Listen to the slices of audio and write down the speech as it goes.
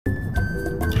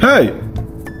Hey!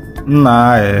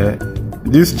 Nah,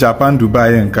 this Japan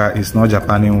Dubai nka is not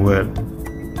Japaning well.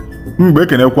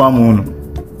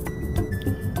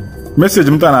 Message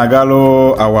mta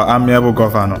na-agalo our amiable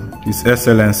governor, His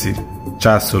Excellency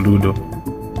Charles Soludo,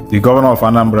 the governor of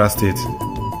Anambra State.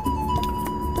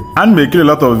 And make a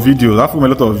lot of videos, after a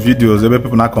lot of videos, where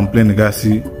people not complain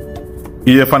gasi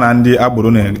iye fana ndi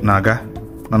agboro na-aga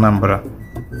na Anambra.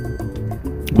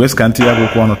 West Kanti ya go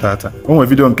kwano tata. Onwe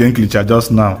video nke nklicha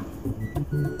just now.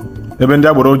 Ebe ndị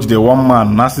agboro jide one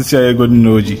man na asisi ya ego dị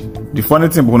n'oji. The funny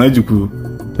thing bụ na ejikwu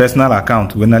personal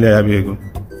account we nali ya bụ ego.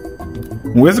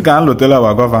 Mwezi ka nlotela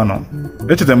our governor.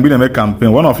 Echete mgbe na-eme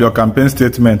campaign, one of your campaign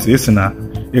statements is na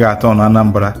ị ga-atọ na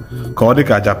Anambra ka ọ dị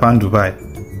ka Japan Dubai.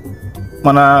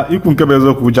 Mana ikwu nke bụ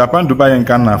eziokwu, Japan Dubai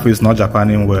nke na afọ is not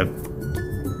Japaning well.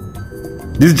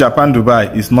 This Japan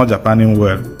Dubai is not Japaning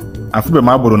well. Afube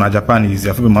ma agboro na Japan easy,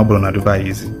 afube ma agboro na Dubai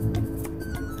easy.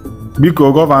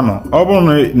 Biko governor, ọ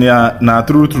bụrụ na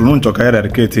true nchọ ka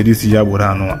eradicate this ya agboro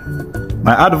anụ.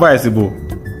 My advice bụ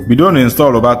bido na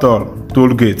install over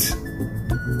toll gate.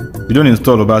 Bido na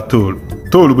install over toll.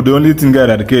 Toll bụ the only thing ga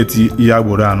eradicate ya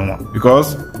agboro anụ.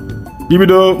 Because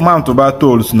ibido mount over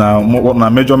tolls na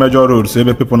major roads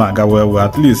ebe people na-aga well,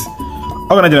 at least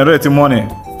ọ ga generate money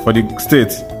for the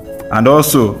state and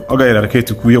also ọ ga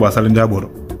eradicate kwuye gbasara ndị agboro.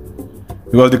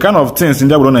 Because the kind of things in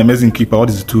Jaburo na amazing keeper, what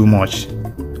is too much.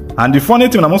 And the funny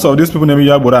thing, most of these people name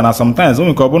Jaburo, and sometimes when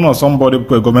you know somebody, a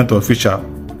government official,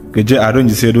 can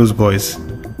arrange to say those boys,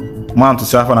 man to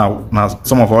serve now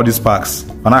some of all these parks,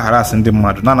 and I harassing them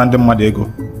mad, none of them mad ego.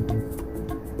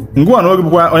 Ngo and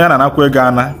Oyana na kwe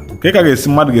Ghana, Keka gets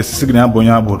mad gets signal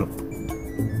Bonyaburo.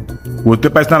 With the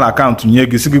personal account, nye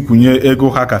gisigi kunye ego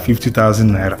haka 50,000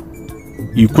 naira.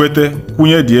 Ikwete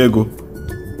kunye Diego.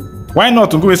 Why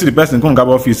not to go see the person come Gov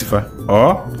office fa?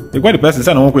 Or if the person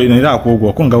say no go in that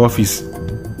go come Gov office.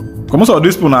 Come so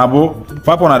these people na abo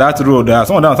far on that road there.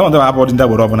 Some of them about in that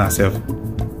road upon herself.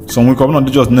 Some we come not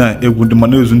just na egu the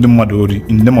money use ndem mmadụ ori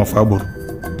in name of agboro.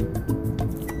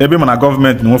 Ebe mana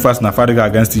government no fast na fadiga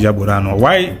against Yabura no.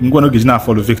 Why ngo no gị na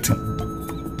follow victim?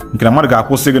 Nke na mmadụ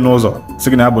ga-akwụsị gị n'ụzọ, sị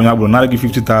gị na abụ onye agboro na gị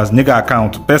 50,000 nye gị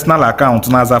account, personal account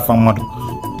na aza fa mmadụ.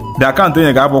 The account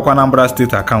enye ga-abụkwa Anambra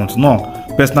State account. No.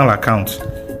 Personal account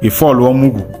follow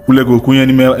mugu kulego kunye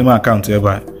n'ime account ebe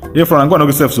a ifro ngwa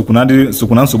no self sukuna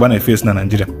nsogbu na face na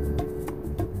Nigeria.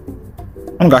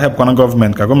 Nga help kwa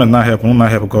government ka government na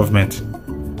help government.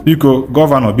 Biko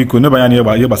governor biko nebanya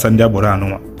na ihe gbasa ndị agboro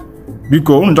anụnwa.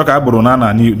 Biko unu njọ ka agboro na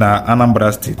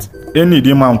Anambra State any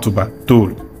the amount ba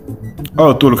toll.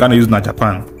 All toll can use na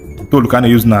Japan, toll can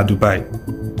use na Dubai.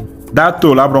 That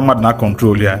toll abro mad na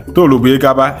control ya. Toll bụ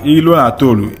egaba ilu na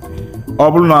toll. Ọ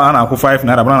bụrụ na a na-akwụ 5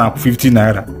 naira, bụrụ na na-akwụ 50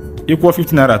 naira. Ịkwụọ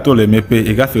 50 naira toll emepe,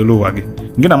 ị gafeela ụwa gị.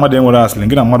 Ngị na mmadụ enwere asịrị,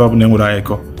 ngị na mmadụ ọbụla enwere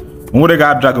ayịkọ. Onwere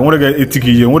ga-adrag, onwere ga-eti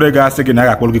gị ihe, onwere ga-asị gị na a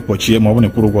ga-akpọrọ gị kpọchie ma ọ bụ na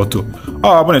ịkwụrụ ụgwọ toll.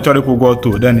 Ọ bụ na ị chọrọ ịkwụ ụgwọ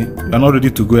toll, then you are not ready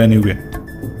to go anywhere.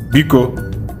 Biko,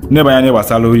 n'ebe anya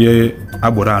gbasara ihe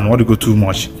agboro anụ, ọ dịgo too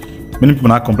much. Many people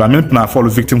na complain, many people na fall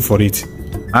victim for it.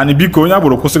 And biko onye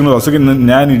agboro kwụsị gị n'ụzọ sị gị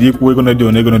na ya na-edi ikwu ego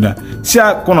na-ede ego na si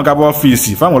akụnụ gaba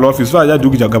ọfịs, fa nwere ọfịs, fa ya dị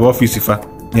gị gaba ọfịs fa.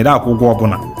 Nyere akwụ ụgwọ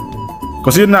ọbụla.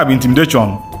 Because na bụ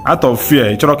intimidation out of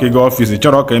fear, chọrọ ka ị gaa ọfịs,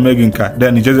 chọrọ ka eme gị nka,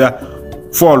 then ijezi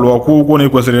fall ọkwụ ụgwọ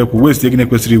na-ekwesịrị ekwu, waste ego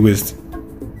na-ekwesịrị waste.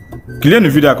 Kilie na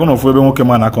video aka n'ofu ebe nwoke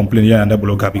ma na-complain ya na ndị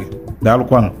agboro gabi.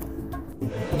 Daalụkwanụ.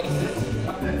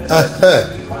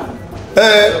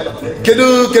 Kedu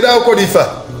akwụkwọ dị ife a?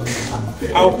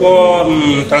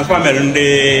 Akwụkwọ transfer mere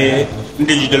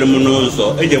ndị jidere m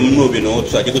n'ụzọ, eje m n'obi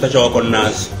n'ụtụ a jikọtacha ọkọ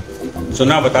n'azụ. So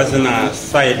now but as na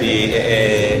side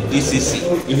ECC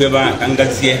ihe ba ka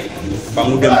ngazie ba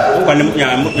ngudem kwa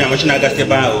nya machine agazie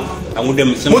ba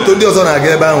ngudem sima moto ndị ọzọ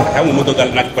na-aga ebe ahụ ha nwe moto ga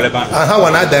na kwale ba ha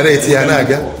wa na direct ya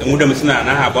na-aga ngudem sina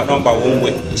na ha ba no ba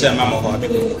wonwe se mama ho abi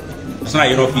so na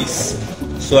your office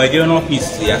so I get an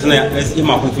office ya sina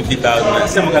ma ku 50,000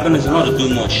 se ma ka na not too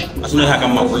much asuna ha ka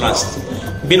ma last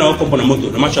bina ọkọ na moto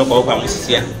na macho ọkọ kwa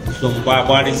musisi ya so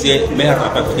ba rizie me ha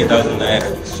ka 50,000 naira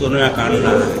so no ya ka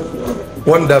na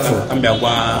wonderful.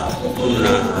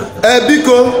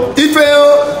 Biko ife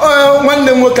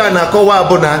nwanne nwoke a na-akọwa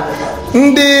bụ na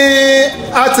ndị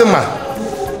atịma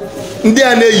ndị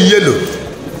a na-eyi yelo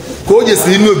ka o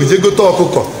jesiri ime obi jegote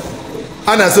ọkụkọ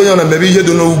a na-asị onye ọ na-mebe ihe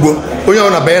dị n'ugbo onye ọ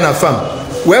na-abanye na farm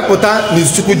wee pụta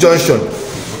n'Isuchukwu junction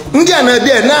ndị a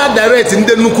na-abịa na-adirect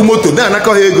ndị nnukwu moto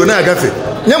na-anakọ ha ego na-agafe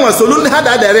nyenwa solu ndị ha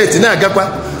da-adirect na-agakwa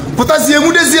pụtazie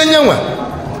nwudezie nyenwa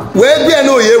wee bịa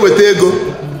na oyi eweta ego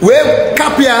wee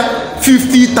kapịa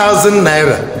 50,000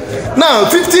 naira. Now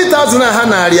 50,000 ha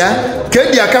narịa ka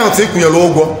dị akaụntụ ịkwụnyere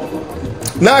ụgwọ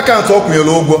na akaụntụ ọ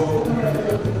kwụnyere ụgwọ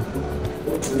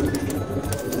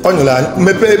ọ nyere anyị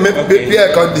mepee ya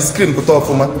ka the screen pụta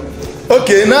ọfụma.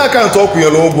 Okay, na akaụntụ ọ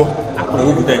kwụnyere ụgwọ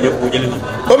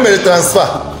o mere transfer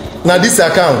na this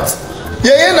account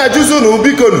ya ihe na juzu na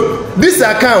biko this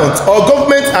account or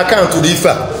government account dị ife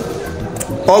a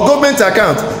or government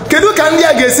account kedu ka ndị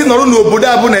a ga-esi nọrọ n'obodo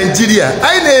a bụ Naijiria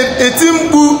anyị na-eti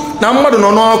mkpu na mmadụ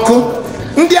nọ n'ọkụ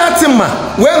ndị atịma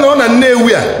wee nọrọ na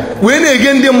Nnewi a wee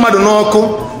na-ege ndị mmadụ n'ọkụ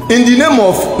in the name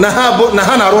of na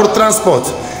ha na-arụ transport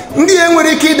ndị e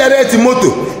nwere ike ịdirect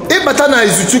moto ịbata na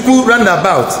Izuchukwu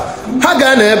roundabout ha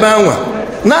gaa na ebe anwa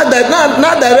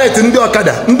na direct ndị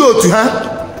ọkada ndị otu ha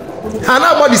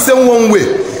na-agba the same one way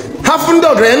ha fụ ndị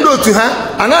ọgaranya ndị otu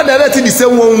ha na direct the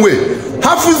same one way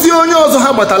ha fụzie onye ọzọ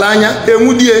ha gbatara anya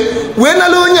enwudie wee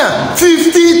nala onye a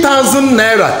 50,000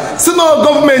 naira si na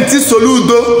gọọmenti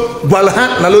Soludo gwara ha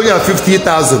nala onye a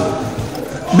 50,000.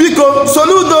 Biko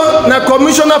Soludo na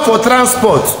Commissioner for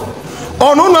Transport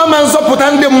ọnụ na ama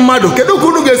nzọpụta ndị mmadụ kedu ka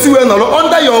unu ga-esi wee nọrọ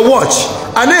under your watch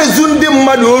a na-ezu ndị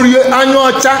mmadụ ori anya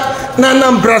ọcha na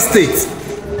Anambra steeti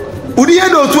ụdị ihe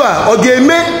dị otu a ọ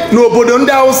ga-eme n'obodo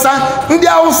ndị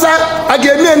Hausa a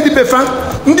ga-eme ndị befa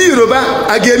ndị Yoruba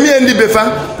a ga-eme ndị befa.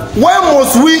 Why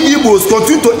must we Igbos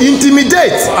continue to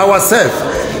intimidate ourselves?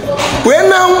 wee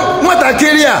na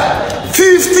nwatakịrị a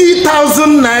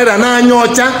 50,000 naira n'anya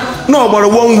ọcha na ọgbara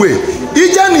one way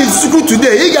ije na Izuchukwu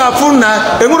today ị ga-afụ na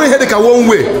enwere ihe dịka one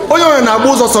way onye nwere na-agba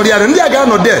ụzọ sọrọ ya ndị a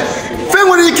ga-anọ there fe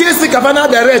nwere ike isi kafa na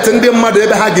direct ndị mmadụ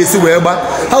ebe ha ga-esi wee gba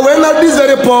ha wee na this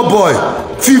very poor boy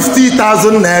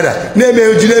 50,000 naira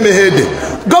na-emeghe na-emeghe ede.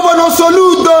 Governor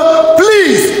Soludo,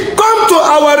 please come to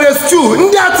our rescue.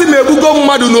 Ndị atị na-egbugo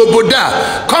mmadụ n'obodo a,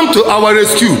 come to our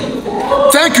rescue.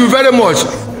 Thank you very much.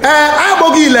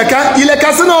 Agbọghị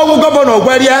Ileka si na ọwụ gọvanọ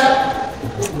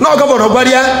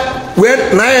gwarịa wee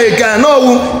na ya ega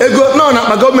n'ọwụ ego nọ na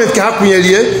akpa gọọmenti ka ha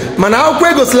kwụnyerie mana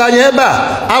akwụkwọ ego sila anya ebe a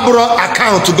abụrụ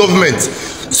akaụntụ gọọmenti.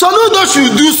 Soludo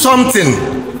should do something.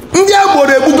 Ndị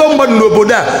agboro egbugo mmadụ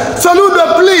n'obodo a. Soludo,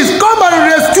 please come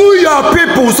and rescue your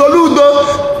people. Soludo,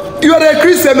 you are a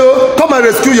Christian, come and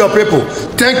rescue your people.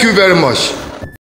 Thank you very much.